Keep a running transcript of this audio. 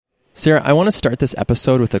Sarah, I want to start this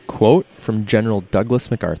episode with a quote from General Douglas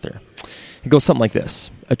MacArthur. It goes something like this: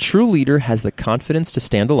 "A true leader has the confidence to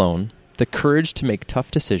stand alone, the courage to make tough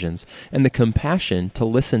decisions, and the compassion to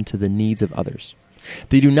listen to the needs of others.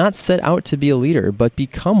 They do not set out to be a leader, but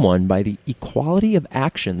become one by the equality of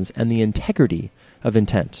actions and the integrity of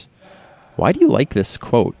intent." Why do you like this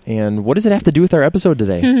quote, and what does it have to do with our episode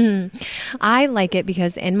today? I like it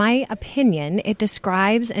because, in my opinion, it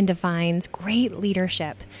describes and defines great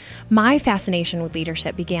leadership. My fascination with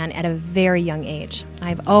leadership began at a very young age.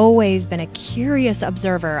 I've always been a curious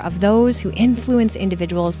observer of those who influence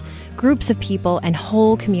individuals, groups of people, and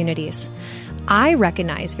whole communities. I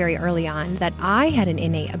recognized very early on that I had an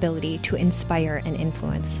innate ability to inspire and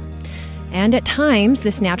influence. And at times,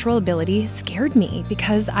 this natural ability scared me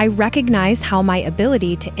because I recognized how my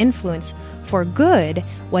ability to influence for good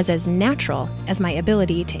was as natural as my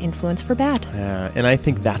ability to influence for bad. And I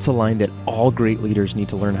think that's a line that all great leaders need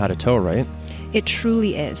to learn how to toe, right? It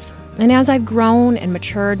truly is. And as I've grown and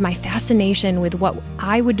matured, my fascination with what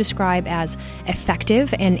I would describe as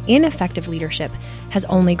effective and ineffective leadership has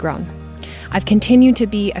only grown. I've continued to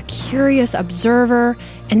be a curious observer,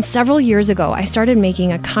 and several years ago, I started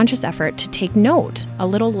making a conscious effort to take note, a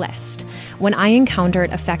little list, when I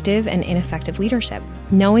encountered effective and ineffective leadership,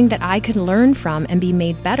 knowing that I could learn from and be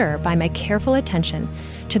made better by my careful attention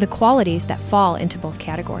to the qualities that fall into both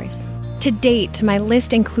categories. To date, my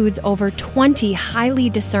list includes over 20 highly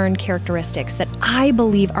discerned characteristics that I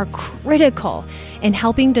believe are critical in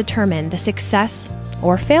helping determine the success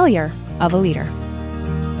or failure of a leader.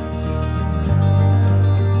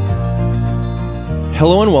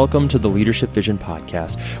 Hello and welcome to the Leadership Vision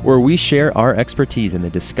Podcast, where we share our expertise in the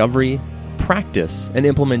discovery, practice, and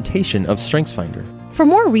implementation of StrengthsFinder. For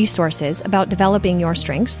more resources about developing your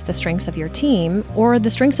strengths, the strengths of your team, or the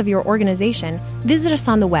strengths of your organization, visit us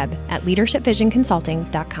on the web at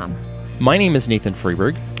leadershipvisionconsulting.com. My name is Nathan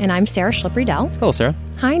Freeberg. And I'm Sara Schlipp-Riedel. Hello, Sarah.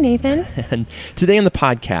 Hi, Nathan. And today on the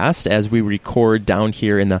podcast, as we record down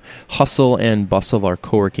here in the hustle and bustle of our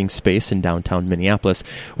co-working space in downtown Minneapolis,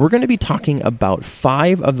 we're going to be talking about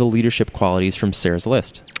 5 of the leadership qualities from Sarah's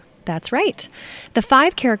list. That's right. The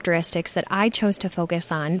 5 characteristics that I chose to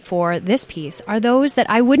focus on for this piece are those that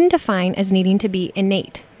I wouldn't define as needing to be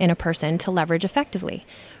innate in a person to leverage effectively.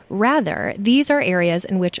 Rather, these are areas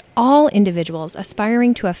in which all individuals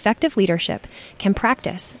aspiring to effective leadership can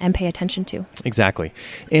practice and pay attention to. Exactly.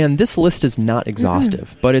 And this list is not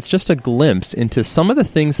exhaustive, but it's just a glimpse into some of the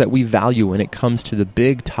things that we value when it comes to the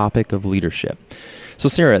big topic of leadership. So,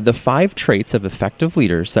 Sarah, the 5 traits of effective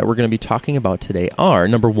leaders that we're going to be talking about today are,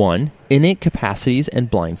 number 1, innate capacities and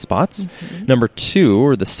blind spots. Number 2,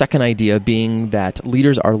 or the second idea being that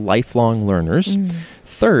leaders are lifelong learners.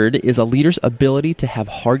 Third is a leader's ability to have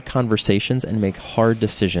hard conversations and make hard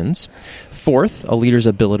decisions. Fourth, a leader's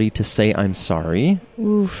ability to say, "I'm sorry."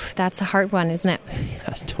 Oof, that's a hard one, isn't it?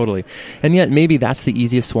 Yeah, totally. And yet maybe that's the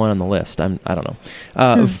easiest one on the list. I don't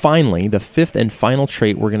know. Finally, the 5th and final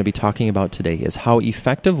trait we're going to be talking about today is how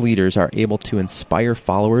effective leaders are able to inspire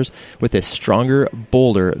followers with a stronger,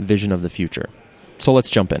 bolder vision of the future. So let's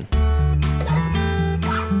jump in.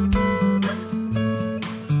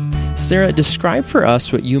 Sarah, describe for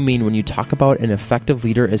us what you mean when you talk about an effective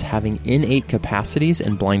leader as having innate capacities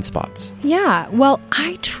and blind spots. Yeah, well,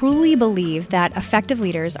 I truly believe that effective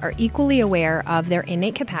leaders are equally aware of their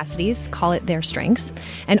innate capacities, call it their strengths,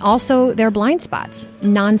 and also their blind spots,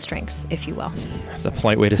 non-strengths, if you will. That's a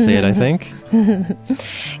polite way to say it, I think.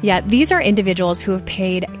 Yeah, these are individuals who have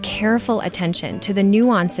paid careful attention to the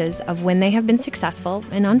nuances of when they have been successful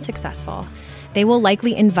and unsuccessful. They will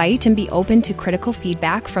likely invite and be open to critical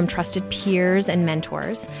feedback from trusted peers and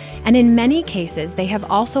mentors. And in many cases, they have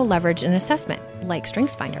also leveraged an assessment, like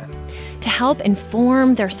StrengthsFinder, to help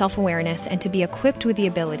inform their self-awareness and to be equipped with the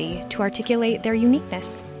ability to articulate their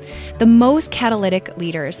uniqueness. The most catalytic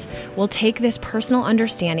leaders will take this personal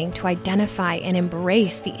understanding to identify and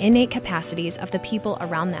embrace the innate capacities of the people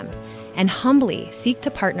around them and humbly seek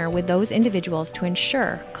to partner with those individuals to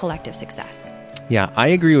ensure collective success. Yeah, I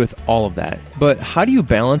agree with all of that. But how do you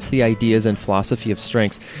balance the ideas and philosophy of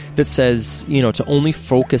strengths that says, to only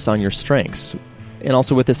focus on your strengths? And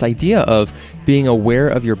also with this idea of being aware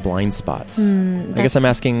of your blind spots. I guess I'm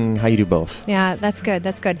asking how you do both. Yeah, that's good.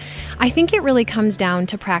 That's good. I think it really comes down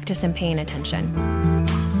to practice and paying attention.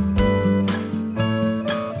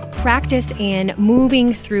 Practice in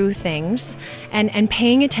moving through things and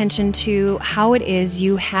paying attention to how it is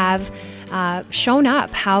you have shown up,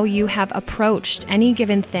 how you have approached any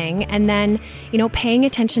given thing, and then, paying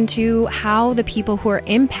attention to how the people who are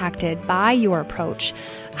impacted by your approach,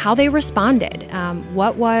 how they responded,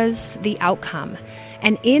 what was the outcome,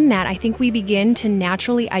 And in that, I think we begin to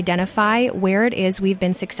naturally identify where it is we've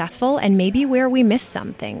been successful and maybe where we miss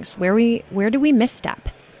some things. Where do we misstep?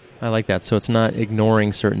 I like that. So it's not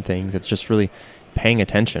ignoring certain things. It's just really paying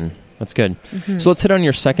attention. That's good. So let's hit on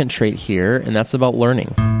your second trait here, and that's about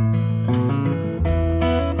learning.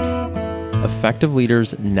 Effective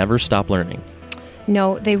leaders never stop learning.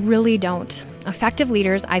 No, they really don't. Effective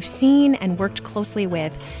leaders I've seen and worked closely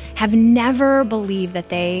with have never believed that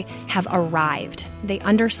they have arrived. They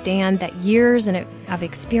understand that years of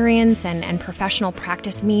experience and professional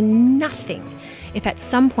practice mean nothing if at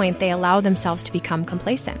some point they allow themselves to become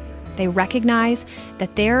complacent. They recognize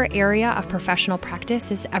that their area of professional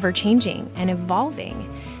practice is ever-changing and evolving.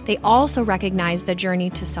 They also recognize the journey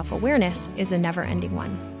to self-awareness is a never-ending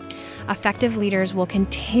one. Effective leaders will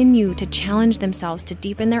continue to challenge themselves to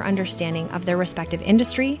deepen their understanding of their respective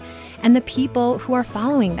industry and the people who are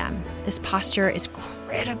following them. This posture is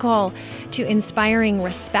critical to inspiring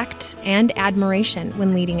respect and admiration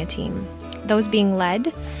when leading a team. Those being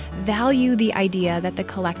led value the idea that the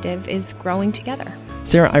collective is growing together.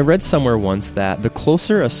 Sara, I read somewhere once that the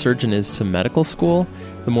closer a surgeon is to medical school,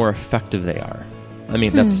 the more effective they are. I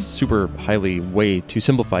mean, that's super highly way too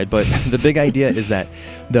simplified, but the big idea is that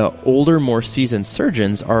the older, more seasoned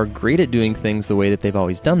surgeons are great at doing things the way that they've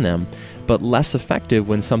always done them, but less effective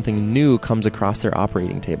when something new comes across their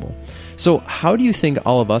operating table. So how do you think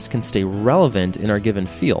all of us can stay relevant in our given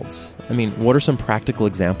fields? I mean, what are some practical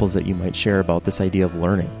examples that you might share about this idea of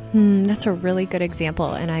learning? That's a really good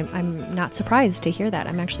example, and I'm not surprised to hear that.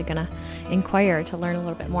 I'm actually going to inquire to learn a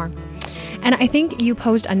little bit more. And I think you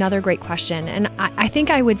posed another great question, and I think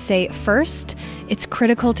I would say first, it's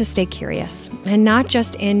critical to stay curious, and not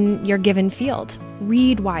just in your given field.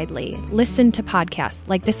 Read widely, listen to podcasts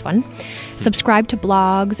like this one, subscribe to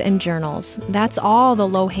blogs and journals. That's all the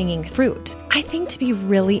low-hanging fruit. I think to be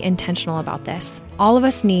really intentional about this, all of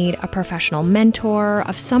us need a professional mentor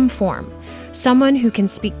of some form, someone who can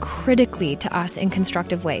speak critically to us in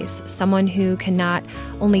constructive ways, someone who can not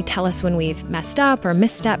only tell us when we've messed up or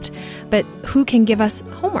misstepped, but who can give us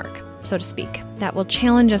homework, so to speak, that will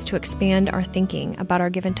challenge us to expand our thinking about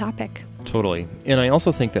our given topic. Totally. And I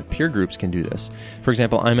also think that peer groups can do this. For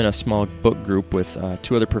example, I'm in a small book group with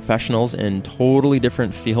two other professionals in totally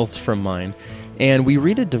different fields from mine. And we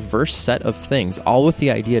read a diverse set of things, all with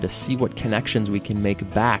the idea to see what connections we can make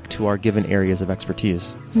back to our given areas of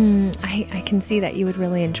expertise. I can see that you would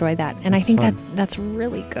really enjoy that. And I think that's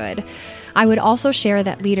really good. I would also share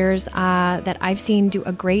that leaders that I've seen do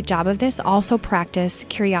a great job of this also practice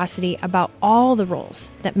curiosity about all the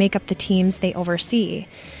roles that make up the teams they oversee.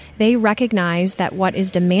 They recognize that what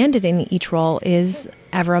is demanded in each role is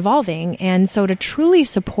ever evolving. And so to truly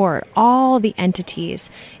support all the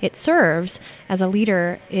entities it serves as a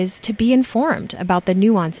leader is to be informed about the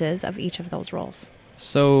nuances of each of those roles.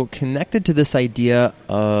 So connected to this idea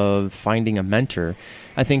of finding a mentor,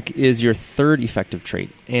 I think is your third effective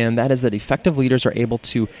trait. And that is that effective leaders are able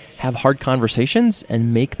to have hard conversations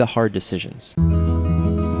and make the hard decisions.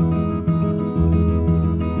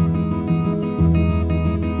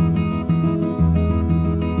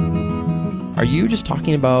 Are you just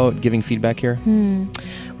talking about giving feedback here?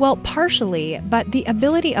 Well, partially, but the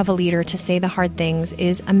ability of a leader to say the hard things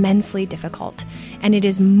is immensely difficult, and it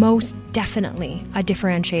is most definitely a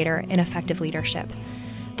differentiator in effective leadership.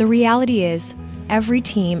 The reality is, every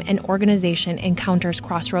team and organization encounters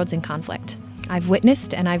crossroads and conflict. I've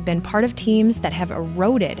witnessed and I've been part of teams that have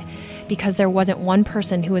eroded because there wasn't one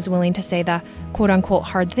person who was willing to say the quote-unquote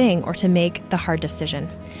hard thing or to make the hard decision.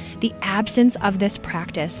 The absence of this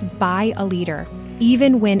practice by a leader,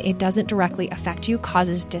 even when it doesn't directly affect you,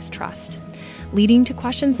 causes distrust, leading to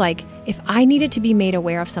questions like, if I needed to be made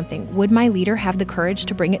aware of something, would my leader have the courage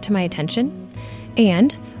to bring it to my attention?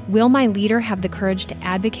 And will my leader have the courage to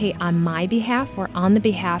advocate on my behalf or on the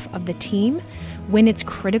behalf of the team when it's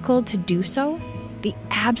critical to do so? The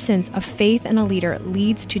absence of faith in a leader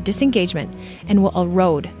leads to disengagement and will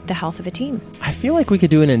erode the health of a team. I feel like we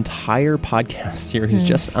could do an entire podcast series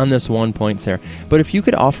just on this one point, Sarah. But if you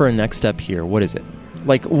could offer a next step here, what is it?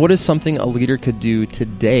 Like, what is something a leader could do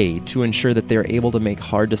today to ensure that they're able to make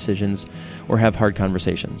hard decisions or have hard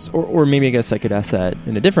conversations? Or maybe I guess I could ask that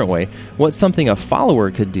in a different way. What's something a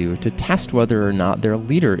follower could do to test whether or not their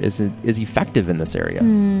leader is effective in this area?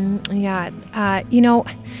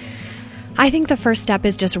 I think the first step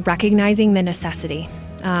is just recognizing the necessity.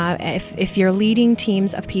 If you're leading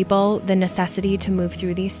teams of people, the necessity to move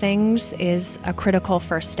through these things is a critical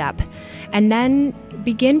first step. And then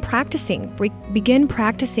begin practicing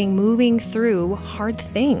moving through hard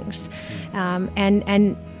things.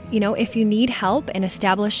 And if you need help in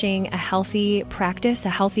establishing a healthy practice, a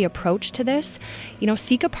healthy approach to this,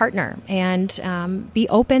 seek a partner and be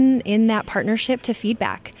open in that partnership to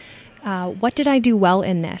feedback. What did I do well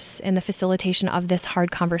in the facilitation of this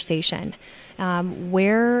hard conversation?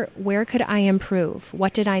 Where could I improve?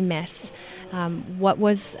 What did I miss? What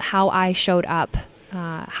was how I showed up?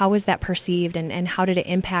 How was that perceived, and how did it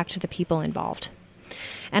impact the people involved?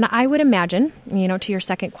 And I would imagine, to your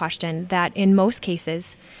second question, that in most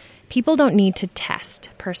cases, people don't need to test,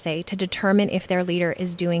 per se, to determine if their leader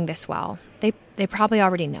is doing this well. They probably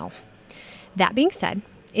already know. That being said,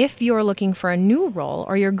 if you're looking for a new role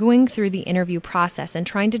or you're going through the interview process and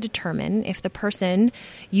trying to determine if the person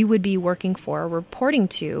you would be working for or reporting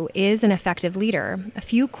to is an effective leader, a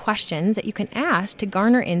few questions that you can ask to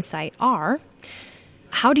garner insight are,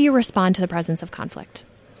 how do you respond to the presence of conflict?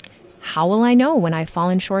 How will I know when I've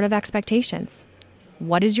fallen short of expectations?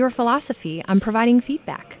 What is your philosophy on providing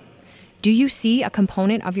feedback? Do you see a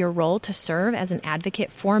component of your role to serve as an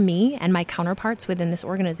advocate for me and my counterparts within this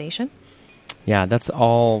organization? Yeah, that's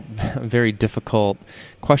all very difficult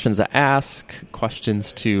questions to ask,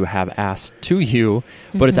 questions to have asked to you,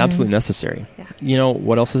 but it's absolutely necessary. Yeah. You know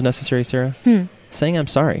what else is necessary, Sarah? Saying I'm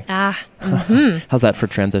sorry. How's that for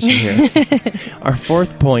transition here? Our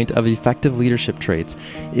fourth point of effective leadership traits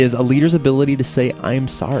is a leader's ability to say I'm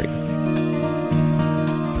sorry.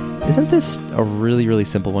 Isn't this a really, really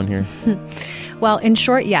simple one here? Well, in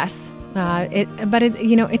short, yes.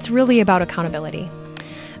 It's really about accountability.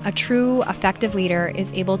 A true effective leader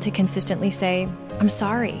is able to consistently say, I'm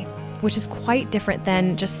sorry, which is quite different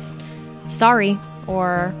than just sorry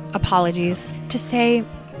or apologies. To say,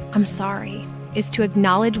 I'm sorry, is to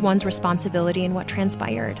acknowledge one's responsibility in what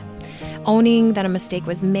transpired. Owning that a mistake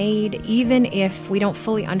was made, even if we don't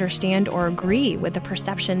fully understand or agree with the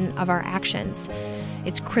perception of our actions.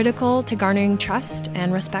 It's critical to garnering trust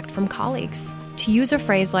and respect from colleagues. To use a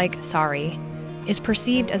phrase like sorry is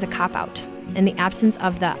perceived as a cop-out. In the absence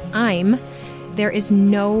of the I'm, there is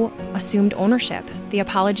no assumed ownership. The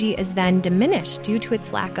apology is then diminished due to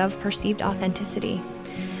its lack of perceived authenticity.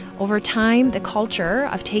 Over time, the culture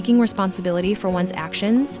of taking responsibility for one's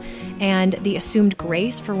actions and the assumed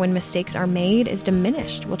grace for when mistakes are made is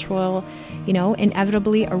diminished, which will,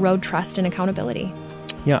 inevitably erode trust and accountability.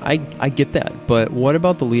 Yeah, I get that. But what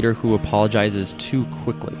about the leader who apologizes too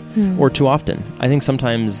quickly or too often? I think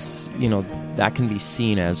sometimes, that can be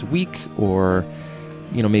seen as weak or,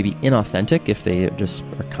 maybe inauthentic if they just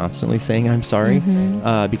are constantly saying I'm sorry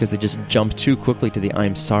because they just jump too quickly to the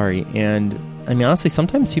I'm sorry. And I mean, honestly,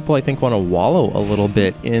 sometimes people, I think, want to wallow a little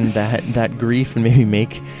bit in that grief and maybe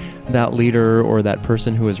make that leader or that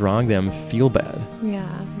person who has wronged them feel bad.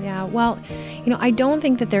 Yeah. Well, I don't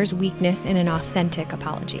think that there's weakness in an authentic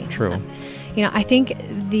apology. True. I think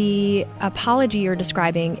the apology you're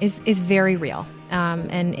describing is very real.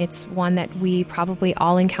 And it's one that we probably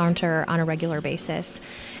all encounter on a regular basis.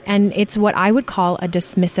 And it's what I would call a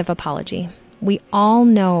dismissive apology. We all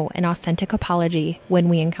know an authentic apology when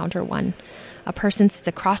we encounter one. A person sits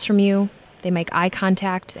across from you, they make eye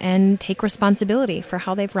contact, and take responsibility for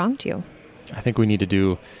how they've wronged you. I think we need to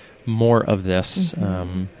do more of this,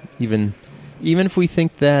 even if we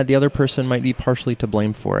think that the other person might be partially to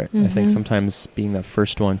blame for it. I think sometimes being the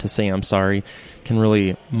first one to say I'm sorry can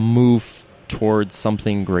really move towards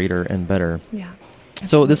something greater and better. Yeah.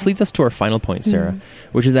 So this leads us to our final point, Sarah,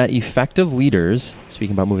 which is that effective leaders,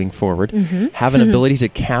 speaking about moving forward, have an ability to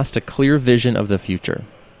cast a clear vision of the future.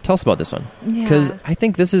 Tell us about this one. Because I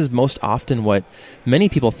think this is most often what many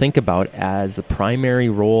people think about as the primary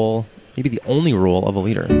role, maybe the only role of a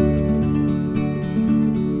leader.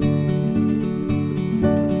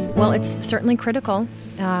 Well, it's certainly critical.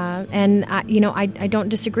 And I don't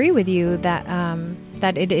disagree with you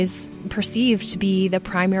that it is perceived to be the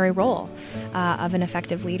primary role of an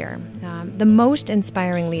effective leader. The most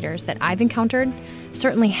inspiring leaders that I've encountered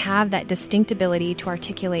certainly have that distinct ability to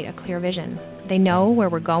articulate a clear vision. They know where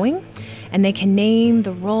we're going, and they can name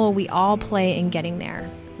the role we all play in getting there.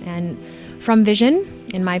 And from vision,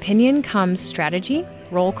 in my opinion, comes strategy,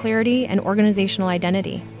 role clarity, and organizational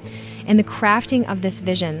identity. In the crafting of this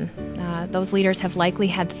vision, those leaders have likely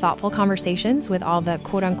had thoughtful conversations with all the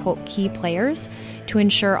quote-unquote key players to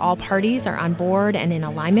ensure all parties are on board and in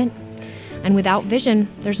alignment. And without vision,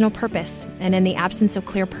 there's no purpose. And in the absence of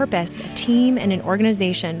clear purpose, a team and an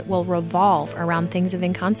organization will revolve around things of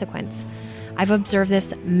inconsequence. I've observed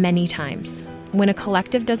this many times. When a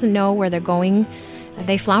collective doesn't know where they're going,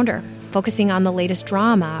 they flounder, focusing on the latest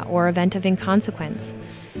drama or event of inconsequence.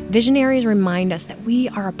 Visionaries remind us that we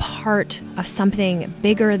are a part of something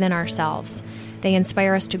bigger than ourselves, They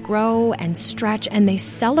inspire us to grow and stretch, and they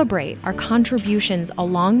celebrate our contributions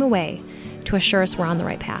along the way to assure us we're on the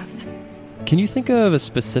right path. Can you think of a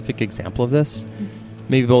specific example of this?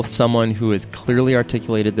 Maybe both someone who has clearly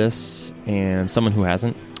articulated this and someone who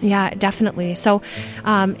hasn't? Yeah, definitely. So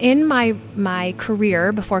in my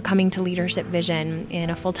career before coming to Leadership Vision in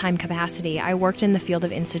a full-time capacity, I worked in the field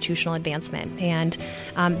of institutional advancement. And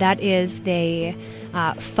that is the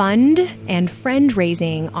fund and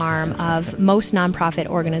friend-raising arm of most nonprofit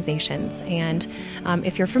organizations. And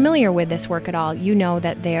if you're familiar with this work at all, you know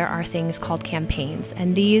that there are things called campaigns.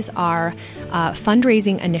 And these are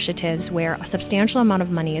fundraising initiatives where a substantial amount of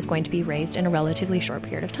money is going to be raised in a relatively short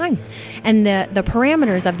period of time. And the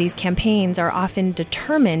parameters of these campaigns are often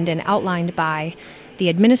determined and outlined by the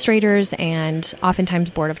administrators and oftentimes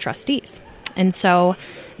board of trustees. And so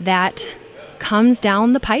that comes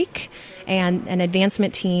down the pike, and an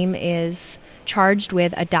advancement team is charged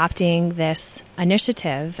with adopting this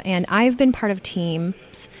initiative. And I've been part of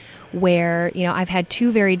teams where, I've had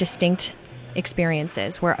two very distinct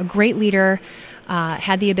experiences where a great leader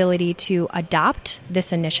had the ability to adopt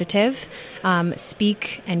this initiative,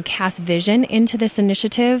 speak and cast vision into this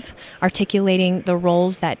initiative, articulating the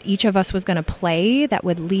roles that each of us was going to play that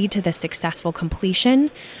would lead to the successful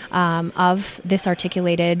completion of this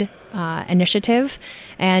articulated initiative.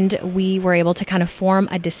 And we were able to kind of form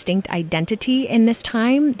a distinct identity in this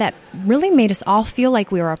time that really made us all feel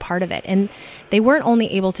like we were a part of it. And they weren't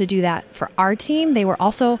only able to do that for our team, they were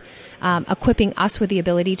also equipping us with the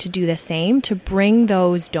ability to do the same, to bring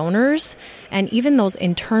those donors and even those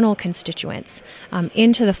internal constituents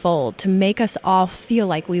into the fold, to make us all feel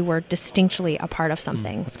like we were distinctly a part of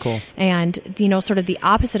something. That's cool. And, sort of the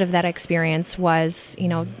opposite of that experience was,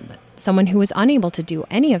 someone who was unable to do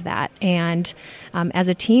any of that. And as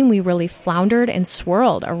a team, we really floundered and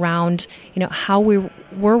swirled around, how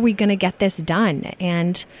were we going to get this done?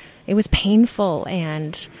 And it was painful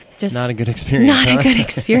and just not a good experience. A good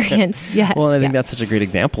experience. Yes. Well, I think that's such a great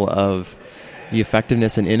example of the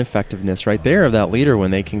effectiveness and ineffectiveness right there of that leader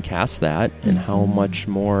when they can cast that, and how much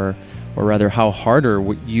more, or rather how harder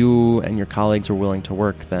you and your colleagues are willing to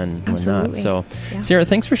work than when not. So, Sara,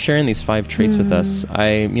 thanks for sharing these 5 traits with us.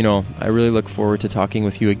 I really look forward to talking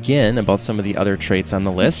with you again about some of the other traits on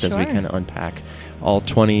the list as we kind of unpack all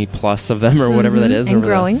 20 plus of them, or whatever that is. And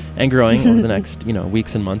growing. Over the next,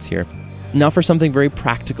 weeks and months here. Now for something very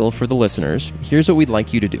practical for the listeners, here's what we'd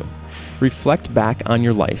like you to do. Reflect back on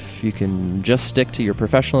your life. You can just stick to your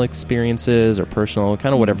professional experiences or personal,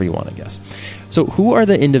 kind of whatever you want, I guess. So who are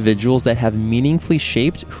the individuals that have meaningfully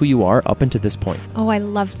shaped who you are up until this point? Oh, I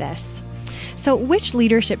love this. So which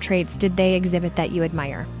leadership traits did they exhibit that you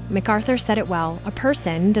admire? MacArthur said it well: a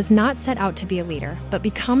person does not set out to be a leader, but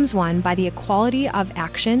becomes one by the equality of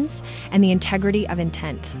actions and the integrity of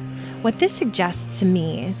intent. What this suggests to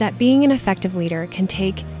me is that being an effective leader can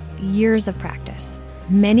take years of practice,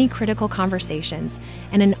 many critical conversations,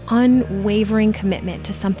 and an unwavering commitment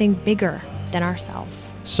to something bigger than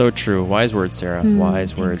ourselves. So true. Wise words, Sara.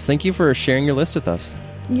 Wise words. Thank you for sharing your list with us.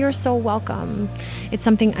 You're so welcome. It's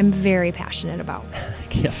something I'm very passionate about.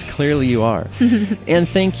 Yes, clearly you are. And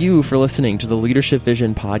thank you for listening to the Leadership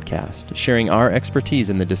Vision podcast, sharing our expertise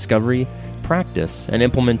in the discovery, practice, and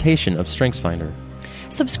implementation of StrengthsFinder.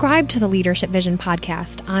 Subscribe to the Leadership Vision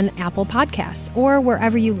podcast on Apple Podcasts or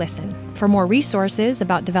wherever you listen. For more resources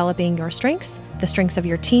about developing your strengths, the strengths of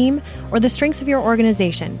your team, or the strengths of your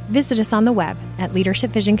organization, visit us on the web at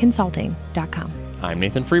leadershipvisionconsulting.com. I'm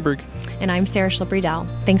Nathan Freeberg. And I'm Sara Schlipp-Riedel.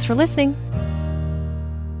 Thanks for listening.